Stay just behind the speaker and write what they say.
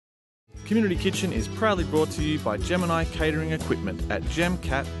Community Kitchen is proudly brought to you by Gemini Catering Equipment at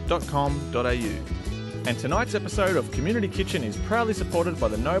gemcat.com.au. And tonight's episode of Community Kitchen is proudly supported by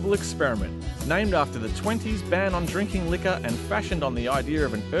the Noble Experiment, named after the 20s ban on drinking liquor and fashioned on the idea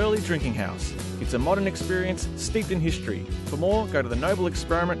of an early drinking house. It's a modern experience steeped in history. For more, go to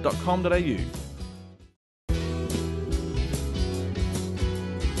thenobleexperiment.com.au.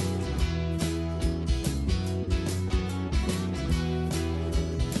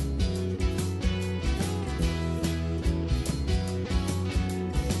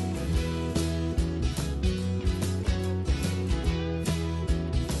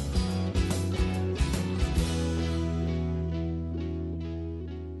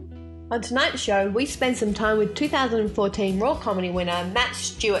 On tonight's show, we spend some time with 2014 Raw Comedy winner Matt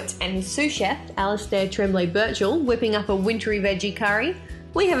Stewart and his sous chef, Alasdair Tremblay-Birchall, whipping up a wintry veggie curry.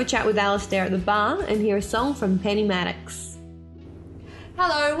 We have a chat with Alasdair at the bar and hear a song from Penny Maddox.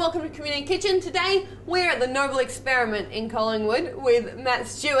 Hello, welcome to Community Kitchen. Today, we're at the Noble Experiment in Collingwood with Matt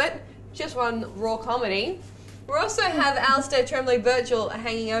Stewart, just won Raw Comedy. We also have Alasdair Tremblay-Birchall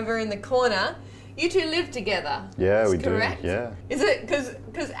hanging over in the corner. You two live together. Yeah, we correct? do. Yeah. Is it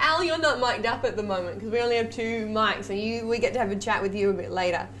because Al, you're not mic'd up at the moment because we only have two mics, and we get to have a chat with you a bit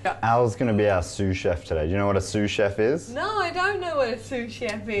later. Al's going to be our sous chef today. Do you know what a sous chef is? No, I don't know what a sous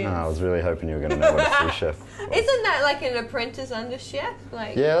chef is. No, I was really hoping you were going to know what a sous chef was. Isn't that like an apprentice under chef?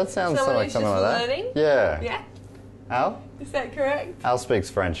 Like yeah, that sounds like something like that. Learning? Yeah. Yeah. Al? Is that correct? Al speaks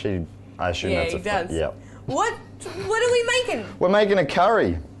French. I assume that's he does. Yep. What are we making? We're making a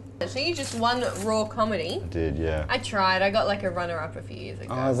curry. So you just won Raw Comedy. I did, yeah. I tried. I got like a runner-up a few years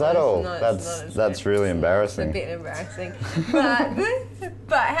ago. Oh, is that all? That's really embarrassing. It's a bit embarrassing.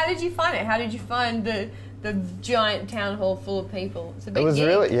 But how did you find it? How did you find the giant town hall full of people? It's a big gig.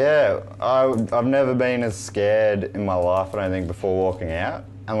 Really, yeah. I've never been as scared in my life, I don't think, before walking out.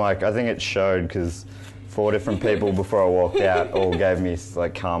 And like, I think it showed because 4 different people before I walked out all gave me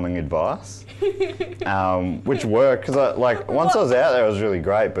like calming advice. Which worked because once I was out there it was really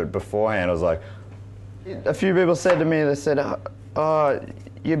great, but beforehand I was like, a few people said to me, they said, oh,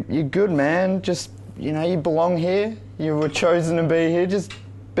 you're good, man, just, you belong here, you were chosen to be here, just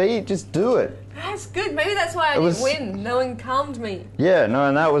do it. That's good. Maybe that's why I didn't win. No one calmed me. Yeah, no,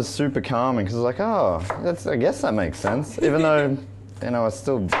 and that was super calming because I was like, oh, I guess that makes sense, even though it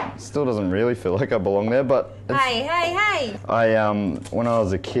still doesn't really feel like I belong there, but... Hey! When I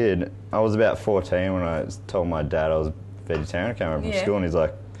was a kid, I was about 14 when I told my dad I was vegetarian. I came home from school and he's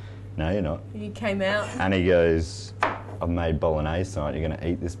like, no, you're not. And you came out. And he goes, I've made bolognese tonight, you're going to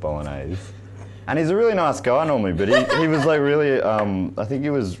eat this bolognese. And he's a really nice guy normally, but he was like really, I think he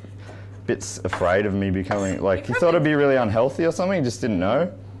was a bit afraid of me becoming, like, he thought it'd be really unhealthy or something, he just didn't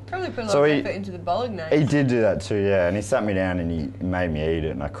know. Probably put a lot of effort into the bolognese. He did do that too, yeah. And he sat me down and he made me eat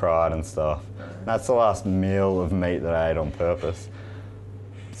it, and I cried and stuff. And that's the last meal of meat that I ate on purpose.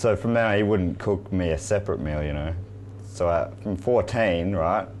 So from then on, he wouldn't cook me a separate meal, So from 14,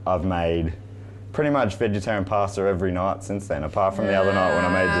 right, I've made pretty much vegetarian pasta every night since then, apart from the other night when I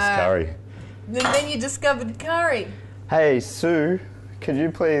made this curry. And then you discovered curry. Hey, Sue, could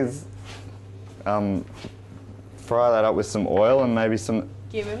you please fry that up with some oil and maybe some...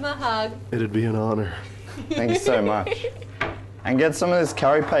 Give him a hug. It'd be an honour. Thank you so much. And get some of this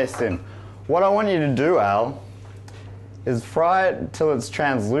curry paste in. What I want you to do, Al, is fry it till it's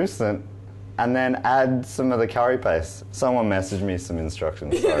translucent and then add some of the curry paste. Someone messaged me some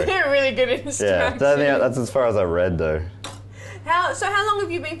instructions, sorry. They're really good instructions. Yeah, that's as far as I read, though. So how long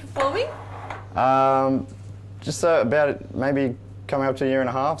have you been performing? Just about maybe coming up to a year and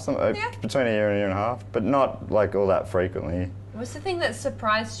a half, between a year and a half, but not like all that frequently. What's the thing that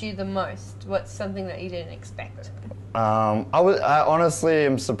surprised you the most? What's something that you didn't expect? I honestly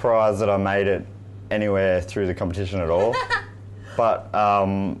am surprised that I made it anywhere through the competition at all. But,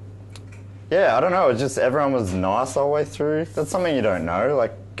 yeah, I don't know. It's just everyone was nice all the way through. That's something you don't know.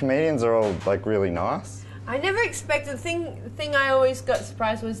 Like, comedians are all, like, really nice. I never expected... The thing I always got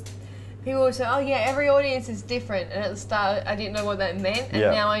surprised was people would say, oh, yeah, every audience is different. And at the start, I didn't know what that meant. And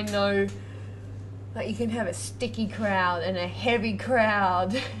now I know... Like, you can have a sticky crowd and a heavy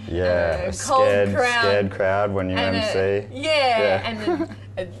crowd. Yeah, a cold crowd. Scared crowd when you MC. And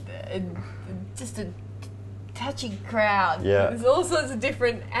just a touchy crowd. Yeah. There's all sorts of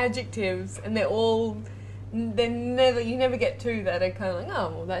different adjectives, and you never get two that are kind of like,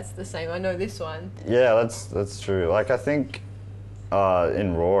 oh, well, that's the same. I know this one. Yeah, that's true. Like, I think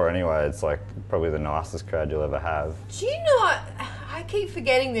in Raw anyway, it's like probably the nicest crowd you'll ever have. Do you know what? I I keep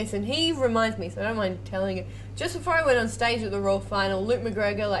forgetting this, and he reminds me, so I don't mind telling it. Just before I went on stage at the Royal Final, Luke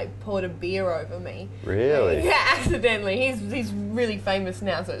McGregor like poured a beer over me. Really? Yeah, accidentally. He's really famous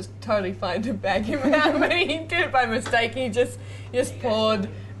now, so it's totally fine to bag him out. But he did it by mistake. He just poured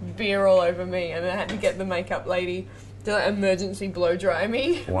beer all over me, and I had to get the makeup lady to like, emergency blow dry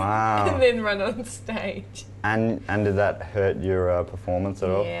me. Wow. And then run on stage. And did that hurt your performance at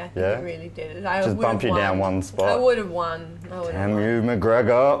all? Yeah, it really did. I Just bump you won. down one spot. I would have won. Damn you,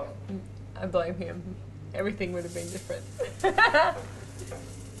 McGregor. I blame him. Everything would have been different.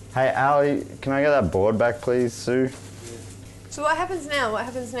 Hey, Ali, can I get that board back, please, Sue? So what happens now?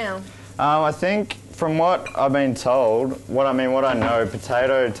 I think from what I've been told, what I know,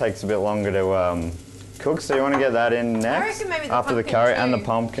 potato takes a bit longer to cook, so you want to get that in next reckon maybe the after the pumpkin curry too. and the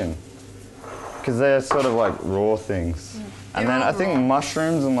pumpkin, because they're sort of like raw things. And then I think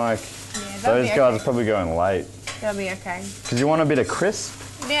mushrooms and like those guys are probably going late. That'll be okay. Because you want a bit of crisp.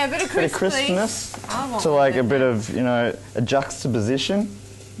 Yeah, a bit of Bit of crispness to like a bit of, a juxtaposition.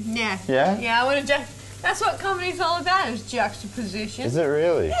 Yeah. Yeah? Yeah, I want to that's what comedy's all about, is juxtaposition. Is it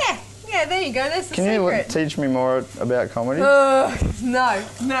really? Yeah, there you go, that's the Can secret. you teach me more about comedy? No,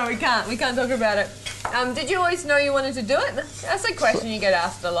 we can't. We can't talk about it. Did you always know you wanted to do it? That's a question you get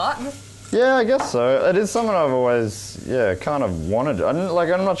asked a lot. Yeah, I guess so. It is something I've always, kind of wanted.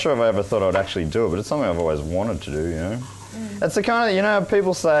 I'm not sure if I ever thought I'd actually do it, but it's something I've always wanted to do, It's the kind of,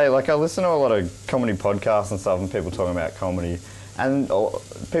 people say, like I listen to a lot of comedy podcasts and stuff and people talking about comedy, and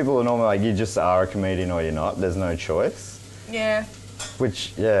people are normally like, you just are a comedian or you're not, there's no choice. Yeah.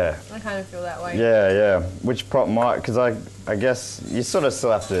 Which, I kind of feel that way. Yeah. Which might, because I guess you sort of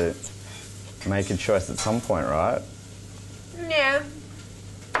still have to make a choice at some point, right? Yeah.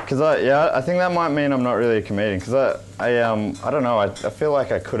 Because I think that might mean I'm not really a comedian. Because I don't know. I feel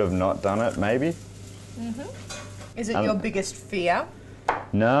like I could have not done it. Maybe. Is it your biggest fear?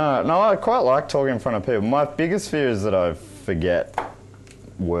 No. I quite like talking in front of people. My biggest fear is that I forget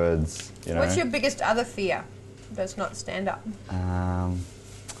words. What's your biggest other fear? Does not stand up. I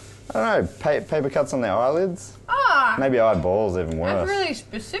don't know. Paper cuts on their eyelids. Ah. Maybe eyeballs, even worse. That's really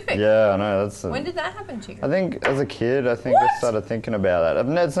specific. Yeah, I know. When did that happen to you? I think as a kid, I started thinking about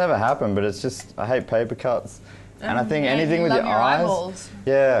that. It's never happened, but it's just, I hate paper cuts. And I think anything with your eyes. Eyeballs.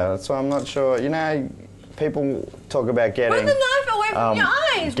 Yeah, that's why I'm not sure. People talk about getting... Put the knife away from your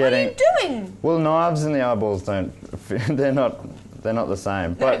eyes. What are you doing? Well, knives in the eyeballs they're not the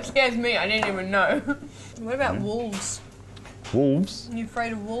same. That scares me. I didn't even know. What about wolves? Wolves? Are you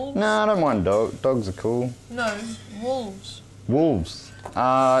afraid of wolves? No, I don't mind dogs. Dogs are cool. No, wolves. Wolves?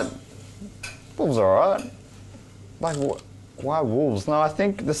 Wolves are alright. Like, why wolves? No, I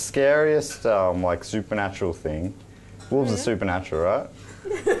think the scariest, supernatural thing... Wolves are supernatural, right?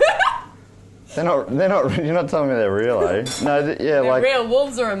 They're not, you're not telling me they're real, eh? No, they're real.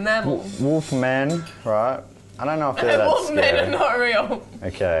 Wolves are a mammal. Wolf men, right? I don't know if they're that wolf scary. men are not real.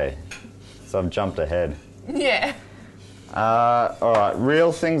 Okay. So I've jumped ahead. Yeah. Alright,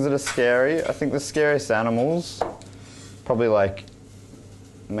 real things that are scary. I think the scariest animals, probably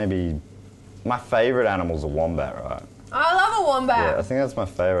maybe, my favourite animal's a wombat, right? I love a wombat. Yeah, I think that's my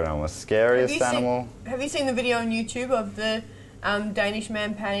favourite animal. Scariest animal. Have you seen the video on YouTube of the Danish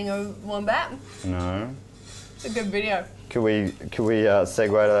man patting a wombat? No. It's a good video. Could we segue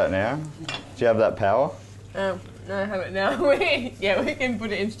to that now? Do you have that power? No, I have it now. We can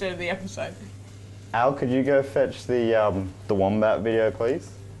put it instead of the episode. Al, could you go fetch the wombat video,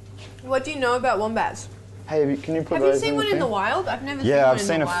 please? What do you know about wombats? Hey, can you put Have those you seen in one the in the thing? wild? I've never seen one in Yeah, the I've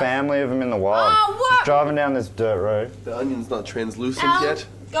seen wild. a family of them in the wild. Oh, what? Just driving down this dirt road. The onion's not translucent Al, yet.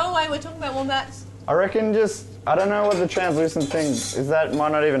 go away. We're talking about wombats. I reckon I don't know what the translucent thing is. That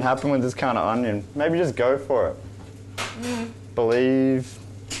might not even happen with this kind of onion. Maybe just go for it. Believe.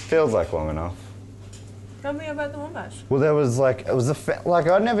 Feels like long enough. Tell me about the wombats. Well, there was I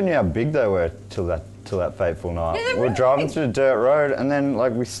never knew how big they were till that fateful night. Yeah, they're we were really driving big. through the dirt road, and then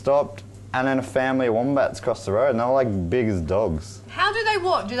we stopped, and then a family of wombats crossed the road, and they were big as dogs. How do they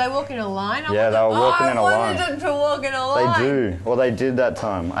walk? Do they walk in a line? Yeah, they were walking in a line. I wanted them to walk in a line. They do. Well, they did that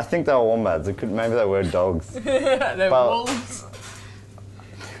time. I think they were wombats. Maybe they were dogs. They're wolves.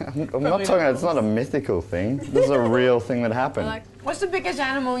 I'm not talking. It's not a mythical thing. This is a real thing that happened. What's the biggest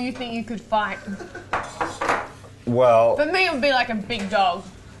animal you think you could fight? Well, For me, it would be like a big dog.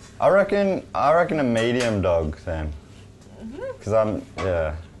 I reckon a medium dog then. Because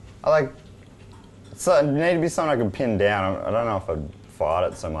so it need to be something I can pin down. I don't know if I'd fight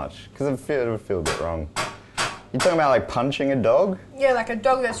it so much because it would feel a bit wrong. You talking about punching a dog? Yeah, like a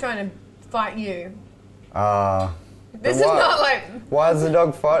dog that's trying to fight you. This is not like... Why is the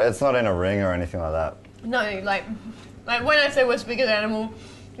dog fight? It's not in a ring or anything like that. No, Like, when I say what's bigger than animal,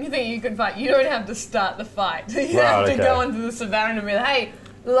 you think you could fight. You don't have to start the fight. You have to go onto the savannah and be like, hey,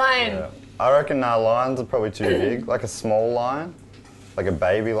 lion. Yeah. I reckon lions are probably too big. Like a small lion, like a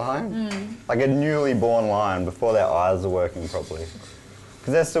baby lion. Like a newly born lion before their eyes are working properly.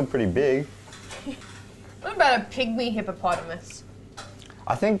 Because they're still pretty big. What about a pygmy hippopotamus?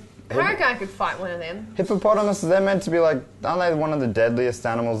 I think... I reckon I could fight one of them. Hippopotamuses, they're meant to be like... Aren't they one of the deadliest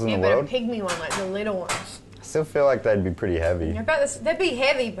animals in the world? Yeah, but a pygmy one, like the little ones. I still feel like they'd be pretty heavy. They'd be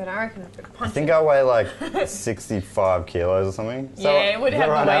heavy, but I reckon I could punch I think I weigh like 65 kilos or something. So yeah, it would have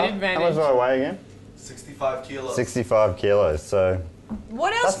the weight advantage. How much do I weigh again? 65 kilos. 65 kilos, so...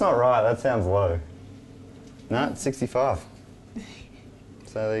 What else? That's not right, that sounds low. No, it's 65.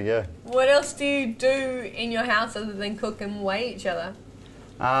 So there you go. What else do you do in your house other than cook and weigh each other?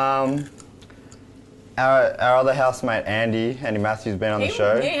 Our other housemate Andy Matthews, been on the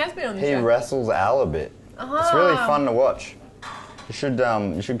show. Yeah, he has been on the show. He wrestles Al a bit. It's really fun to watch. You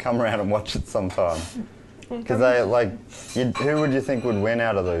should come around and watch it sometime. Because they who would you think would win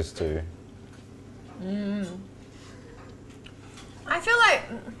out of those two? I feel like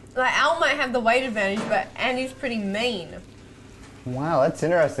Al might have the weight advantage, but Andy's pretty mean. Wow, that's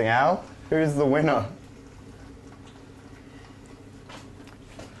interesting, Al. Who's the winner?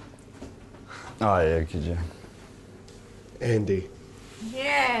 Oh yeah, could you? Andy.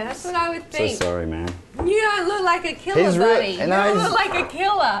 Yeah, that's what I would think. So sorry, man. You don't look like a killer, He's buddy. you don't look like a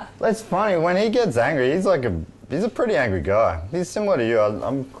killer. That's funny. When he gets angry, he's a pretty angry guy. He's similar to you.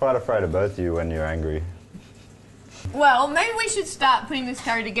 I'm quite afraid of both of you when you're angry. Well, maybe we should start putting this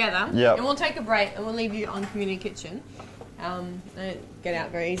curry together. Yep. And we'll take a break and we'll leave you on Community Kitchen. I don't get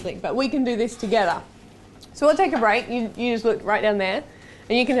out very easily, but we can do this together. So we'll take a break. You just look right down there.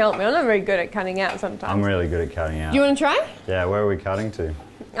 And you can help me. I'm not very good at cutting out sometimes. I'm really good at cutting out. Do you want to try? Yeah, where are we cutting to?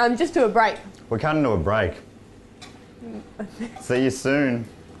 Just to a break. We're cutting to a break. See you soon.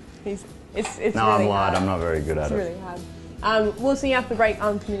 It's No, really I'm lied. hard. I'm not very good at It's it. really hard. We'll see you after the break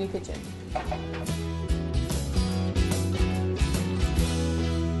on Community Kitchen.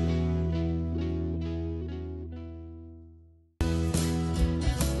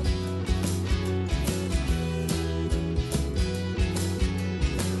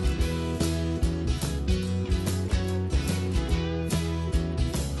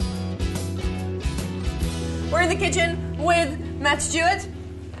 We're in the kitchen with Matt Stewart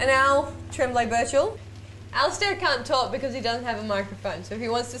and Al Tremblay-Birchall. Alasdair can't talk because he doesn't have a microphone, so if he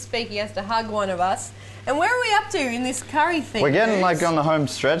wants to speak, he has to hug one of us. And where are we up to in this curry thing? We're getting on the home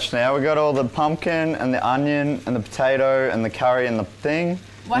stretch now. We've got all the pumpkin and the onion and the potato and the curry and the thing.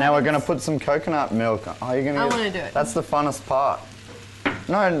 Now we're going to put some coconut milk. Oh, you're going to I want to do it. That's the funnest part.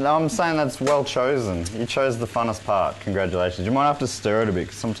 No, I'm saying that's well chosen. You chose the funnest part. Congratulations. You might have to stir it a bit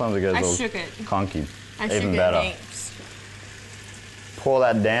because sometimes it goes all clunky. Even better. Heaps. Pour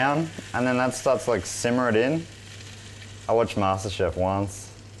that down, and then that starts simmer it in. I watched MasterChef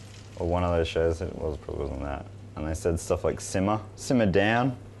once, or one of those shows. It probably wasn't that. And they said stuff like simmer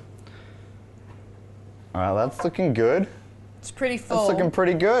down. All right, that's looking good. It's pretty full. That's looking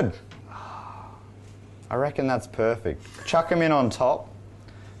pretty good. I reckon that's perfect. Chuck them in on top,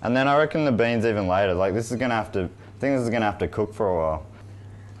 and then I reckon the beans even later. This is gonna have to. I think this is gonna have to cook for a while.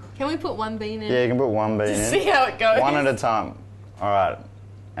 Can we put one bean in? Yeah, you can put one bean in. See how it goes. One at a time. All right.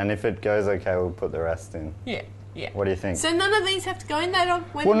 And if it goes okay, we'll put the rest in. Yeah. What do you think? So none of these have to go in that on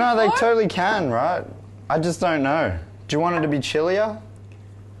when Well, no, they totally can, right? I just don't know. Do you want it to be chillier?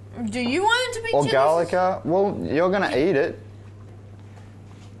 Do you want it to be Or chili? garlicer? Well, you're going to eat it.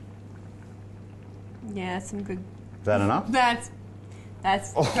 Yeah, that's some good... Is that enough? That's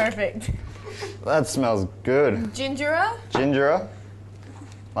perfect. That smells good. Gingerer?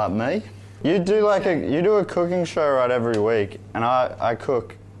 Like me? You do a cooking show right every week, and I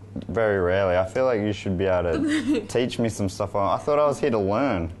cook very rarely. I feel like you should be able to teach me some stuff. I thought I was here to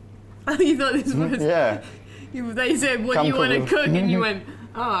learn. Oh, you thought this was... Yeah. They said, what do you want to cook? And you went,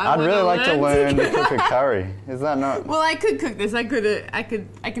 oh, I'd really like to learn to cook a curry. Is that not... Well, I could cook this. I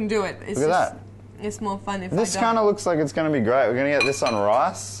can do it. It's Look at that. It's more fun if This I don't. kind of looks like it's going to be great. We're going to get this on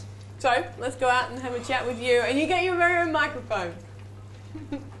rice. So, let's go out and have a chat with you. And you get your very own microphone.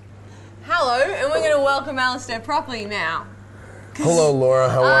 Hello, and we're going to welcome Alasdair properly now. Hello, Laura.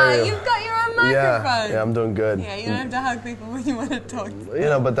 How are you? You've got your own microphone. Yeah, I'm doing good. Yeah, you don't have to hug people when you want to talk.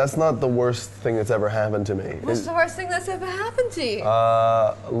 But that's not the worst thing that's ever happened to me. What's the worst thing that's ever happened to you?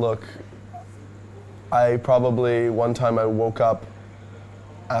 Look, I probably one time I woke up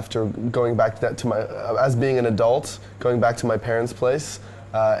after going back to my, as being an adult, going back to my parents' place,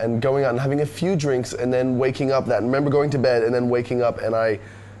 and going out and having a few drinks, and then waking up. I remember going to bed and then waking up, and I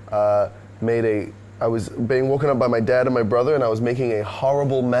made I was being woken up by my dad and my brother, and I was making a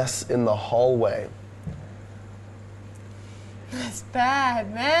horrible mess in the hallway. That's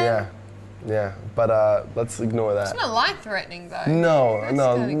bad, man. Yeah, but let's ignore that. It's not life-threatening, though. No, That's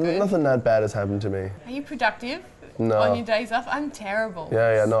no, kinda good. nothing that bad has happened to me. Are you productive No. on your days off? I'm terrible.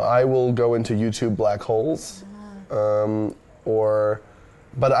 Yeah, no, I will go into YouTube black holes,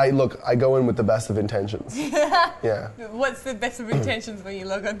 but I go in with the best of intentions. Yeah. What's the best of intentions when you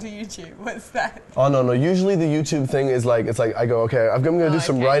log onto YouTube? What's that? Oh, no, usually the YouTube thing is like, it's like I go, okay, I'm going to do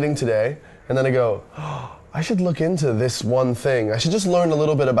some writing today, and then I go, oh, I should look into this one thing. I should just learn a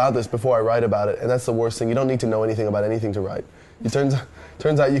little bit about this before I write about it, and that's the worst thing. You don't need to know anything about anything to write. It turns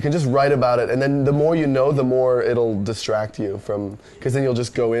out you can just write about it, and then the more you know, the more it'll distract you from, because then you'll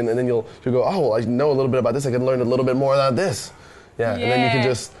just go in, and then you'll go, oh, well, I know a little bit about this, I can learn a little bit more about this. Yeah, and then you can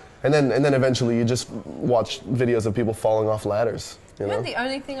just, and then eventually you just watch videos of people falling off ladders. You know? The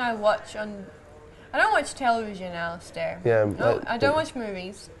only thing I watch on, I don't watch television, Alasdair. Yeah. No, I don't watch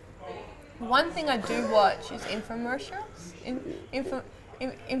movies. One thing I do watch is infomercials. Infomercials.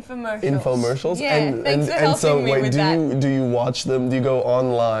 Infomercials? Yeah, thanks for and helping so me wait, with that. do you watch them? Do you go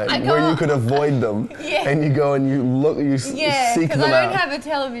online where you could avoid them? Yeah. And you go and you look, you seek them out? Yeah, because I don't have a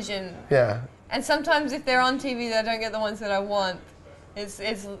television. Yeah. And sometimes if they're on TV, I don't get the ones that I want.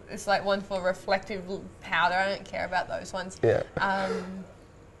 It's like one for reflective powder. I don't care about those ones. Yeah.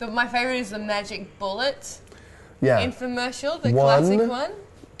 My favourite is the Magic Bullet. Yeah. Infomercial, the classic one.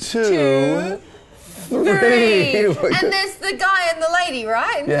 2, 3. And there's the guy and the lady,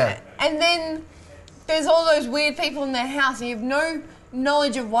 right? Yeah. And then there's all those weird people in their house, and you have no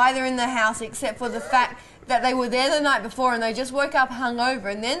knowledge of why they're in the house except for the fact that they were there the night before and they just woke up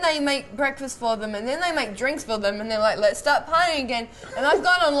hungover, and then they make breakfast for them, and then they make drinks for them, and they're like, let's start partying again. And I've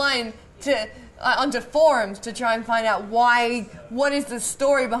gone online onto forums to try and find out what is the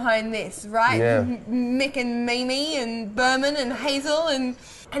story behind this, right? Yeah. Mick and Mimi and Berman and Hazel and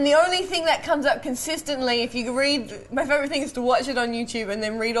the only thing that comes up consistently, if you read, my favourite thing is to watch it on YouTube and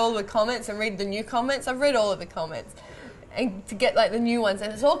then read all the comments and read the new comments. I've read all of the comments and to get like the new ones,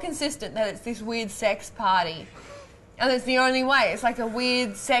 and it's all consistent that it's this weird sex party. And it's the only way. It's like a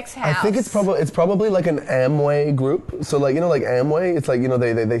weird sex house. I think it's probably like an Amway group. So like, you know, like Amway, it's like, you know,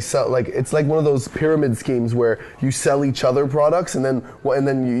 they sell, like, it's like one of those pyramid schemes where you sell each other products, and then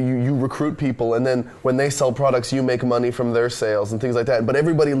you recruit people, and then when they sell products, you make money from their sales and things like that. But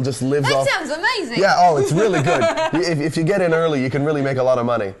everybody just lives off. That sounds amazing. Yeah, oh, it's really good. If you get in early, you can really make a lot of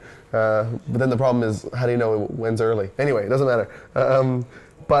money. But then the problem is, how do you know when's early? Anyway, it doesn't matter.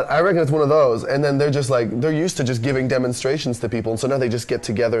 But I reckon it's one of those, and then they're used to just giving demonstrations to people, and so now they just get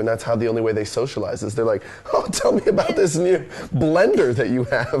together, and that's how the only way they socialize is they're like, oh, tell me about this new blender that you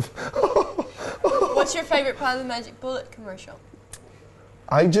have. What's your favourite part of the Magic Bullet commercial?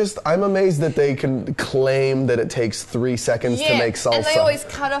 I'm amazed that they can claim that it takes 3 seconds to make salsa. And they always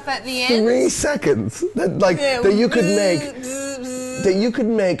cut off at the end. 3 seconds. That you could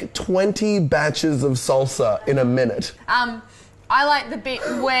make 20 batches of salsa in a minute. I like the bit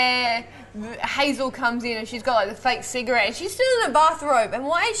where Hazel comes in and she's got like the fake cigarette and she's still in a bathrobe, and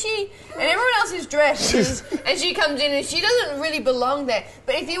why is she, and everyone else is dressed and she comes in and she doesn't really belong there.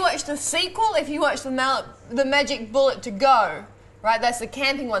 But if you watch the sequel, if you watch the Magic Bullet to Go, right, that's the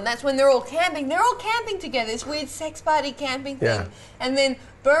camping one, that's when they're all camping together, this weird sex party camping thing. Yeah. And then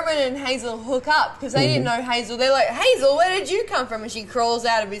Berman and Hazel hook up because they didn't know Hazel. They're like, Hazel, where did you come from? And she crawls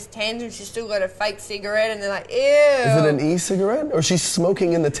out of his tent and she's still got a fake cigarette, and they're like, ew. Is it an e-cigarette? Or she's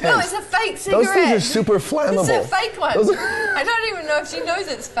smoking in the tent? No, it's a fake cigarette. Those things are super flammable. It's a fake one. I don't even know if she knows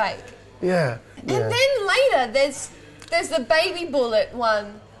it's fake. Yeah. And then later, there's the baby bullet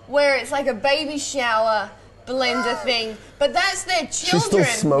one where it's like a baby shower blender thing, but that's their children. She's still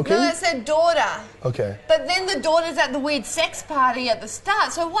smoking? No, that's their daughter. Okay. But then the daughter's at the weird sex party at the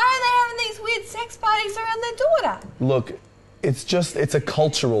start, so why are they having these weird sex parties around their daughter? Look, it's a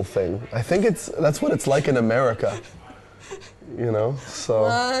cultural thing. I think that's what it's like in America. You know, so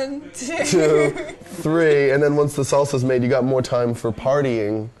 1, 2, 3, and then once the salsa's made, you got more time for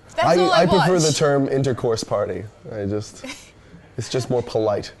partying. That's all I prefer watch. the term intercourse party. It's just more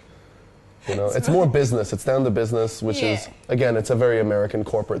polite. You know, it's more business. It's down to business, which is, again, it's a very American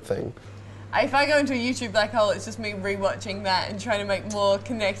corporate thing. If I go into a YouTube black hole, it's just me rewatching that and trying to make more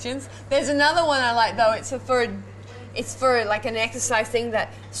connections. There's another one I like though. It's for like an exercise thing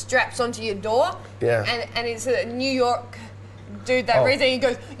that straps onto your door. Yeah. And it's a New York dude that reads it. He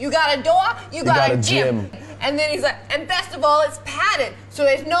goes, "You got a door, you got a gym." And then he's like, "And best of all, it's padded, so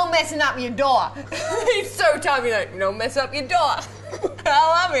there's no messing up your door." He's so tiny, like, "Don't mess up your door."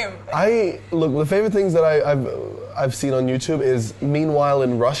 I love him. Look, the favorite things that I've seen on YouTube is Meanwhile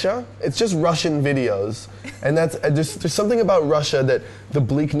in Russia. It's just Russian videos, and that's there's something about Russia that the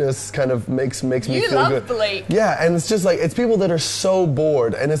bleakness kind of makes me feel good. You love bleak. Yeah, and it's just like it's people that are so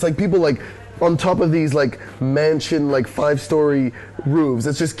bored, and it's like people like on top of these like mansion like 5-story roofs.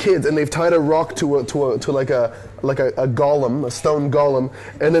 It's just kids, and they've tied a rock to like a golem, a stone golem,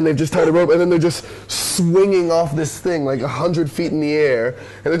 and then they've just tied a rope, and then they're just swinging off this thing like 100 feet in the air,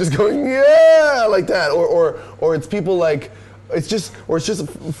 and they're just going yeah like that, or it's people like it's just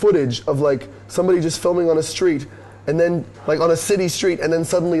footage of like somebody just filming on a street, and then like on a city street, and then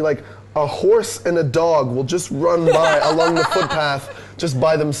suddenly like a horse and a dog will just run by along the footpath just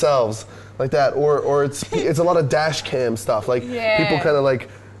by themselves. Like that, or it's a lot of dash cam stuff, like people kind of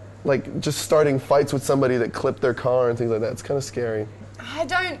like just starting fights with somebody that clipped their car and things like that. It's kind of scary. I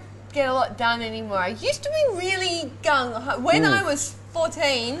don't get a lot done anymore. I used to be really gung-ho. When I was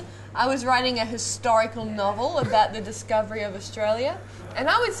 14, I was writing a historical novel about the discovery of Australia, and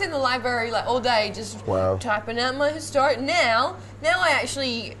I would sit in the library like all day just typing out my historic. Now I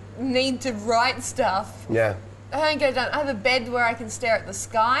actually need to write stuff. Yeah. I don't get it done. I have a bed where I can stare at the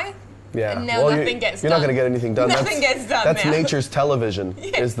sky. Yeah. And now nothing gets done. You're not going to get anything done. Nothing gets done That's now. nature's television,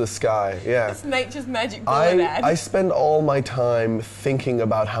 is the sky. Yeah. It's nature's magic bullet ad. I spend all my time thinking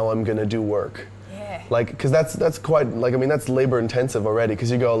about how I'm going to do work. Yeah. Like, because that's quite, like, I mean, that's labor intensive already, because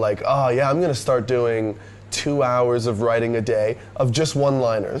you go like, oh yeah, I'm going to start doing 2 hours of writing a day of just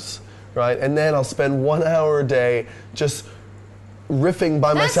one-liners, right? And then I'll spend 1 hour a day just riffing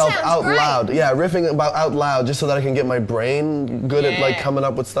by myself out loud. Yeah, riffing out loud just so that I can get my brain good at like coming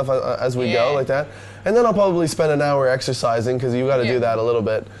up with stuff as we go like that. And then I'll probably spend an hour exercising because you got to do that a little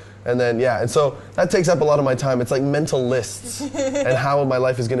bit. And then and so that takes up a lot of my time. It's like mental lists and how my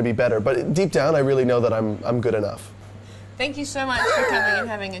life is going to be better. But deep down, I really know that I'm good enough. Thank you so much for coming and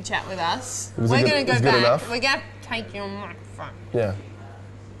having a chat with us. We're going to go back. We're going to take your microphone. Yeah.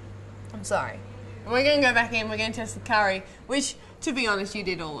 I'm sorry. We're going to go back in. We're going to test the curry, which, to be honest, you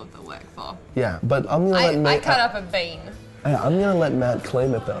did all of the work for. Yeah, but I'm going to let Matt... I cut up a bean. Yeah, I'm going to let Matt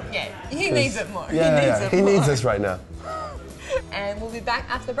claim it, though. Yeah, he needs it more. He needs this right now. And we'll be back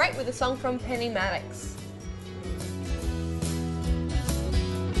after the break with a song from Penny Maddox.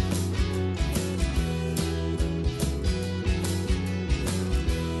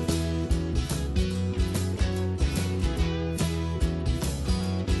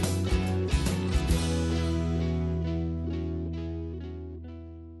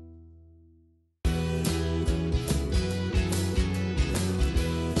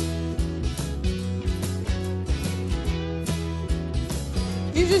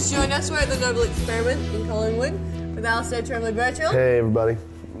 You just joined us. We're at the Noble Experiment in Collingwood with Alasdair Tremblay-Birchall. Hey, everybody.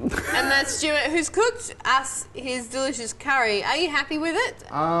 And that's Stewart, who's cooked us his delicious curry. Are you happy with it?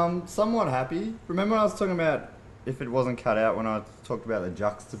 Somewhat happy. Remember when I was talking about if it wasn't cut out when I talked about the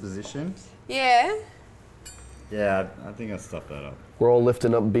juxtaposition? Yeah. Yeah, I think I stuffed that up. We're all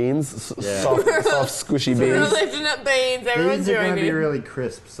lifting up beans, soft, squishy beans. We're lifting up beans. Everyone's These are going joining. to be really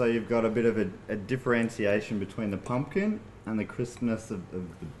crisp, so you've got a bit of a differentiation between the pumpkin and the crispness of the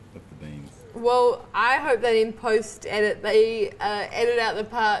beans. Well, I hope that in post-edit they edit out the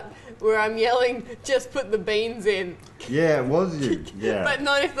part where I'm yelling, just put the beans in. Yeah, it was you. Yeah. But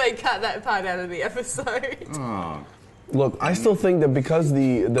not if they cut that part out of the episode. Oh. Look, I still think that because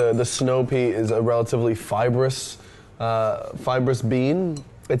the snow pea is a relatively fibrous bean,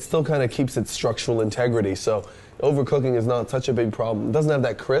 it still kind of keeps its structural integrity. So overcooking is not such a big problem. It doesn't have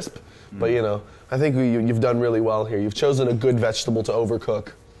that crisp, but you know, I think you've done really well here. You've chosen a good vegetable to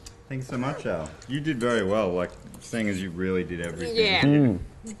overcook. Thanks so much, Al. You did very well, like, seeing as you really did everything.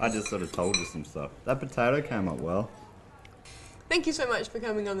 Yeah. I just sort of told you some stuff. That potato came up well. Thank you so much for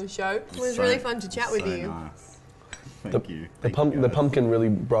coming on the show. It was really fun to chat with you. Nice. Thank you. The pumpkin really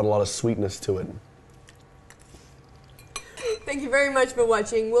brought a lot of sweetness to it. Thank you very much for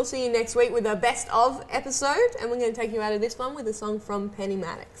watching. We'll see you next week with our best of episode, and we're going to take you out of this one with a song from Penny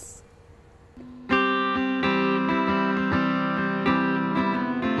Maddox.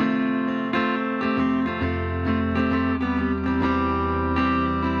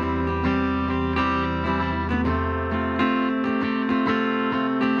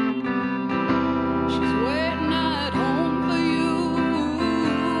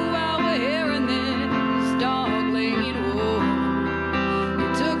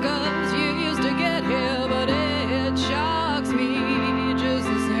 Shocks me just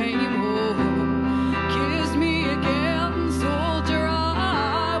the same.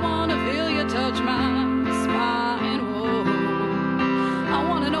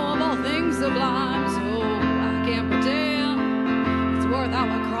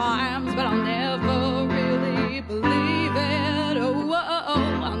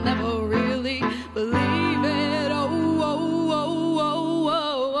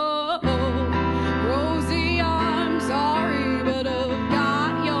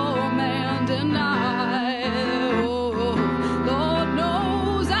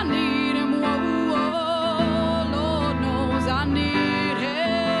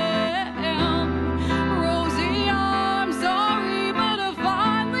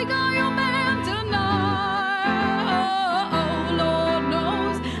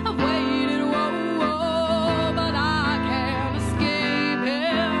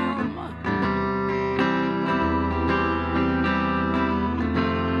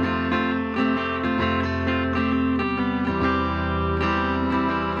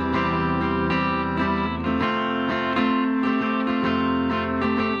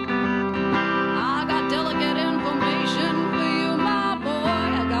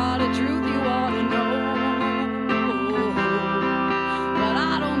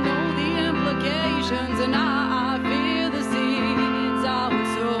 emotions, and I fear the seeds I would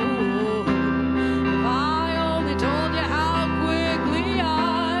sow. If I only told you how quickly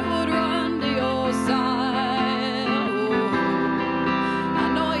I would run to your side.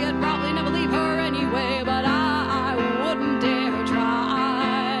 I know you'd probably never leave her anyway, but I wouldn't dare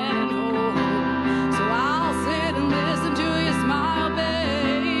try. No. So I'll sit and listen to you smile,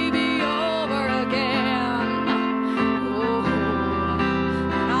 baby, over again. Oh,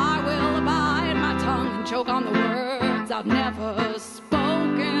 and I will abide my tongue and choke on the words I've never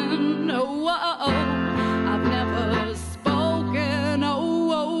spoken. Oh, I've never spoken.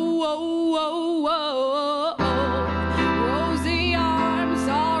 Rosie, I'm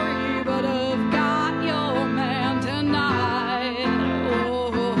sorry, but I've got your man tonight. Oh,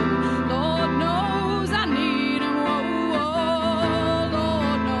 Lord knows I need him.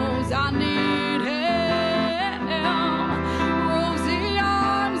 Lord knows I need him. Rosie,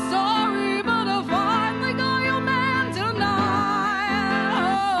 I'm sorry, but I finally got your man tonight.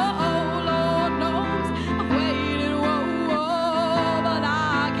 Oh, Lord knows I've waited, but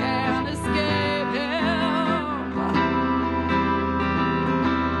I can't escape him.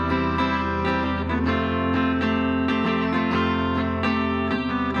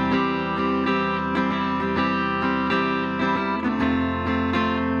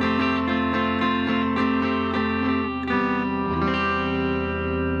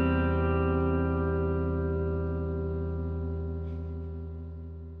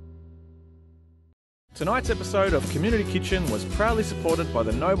 Tonight's episode of Community Kitchen was proudly supported by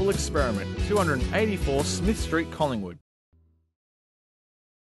the Noble Experiment, 284 Smith Street, Collingwood.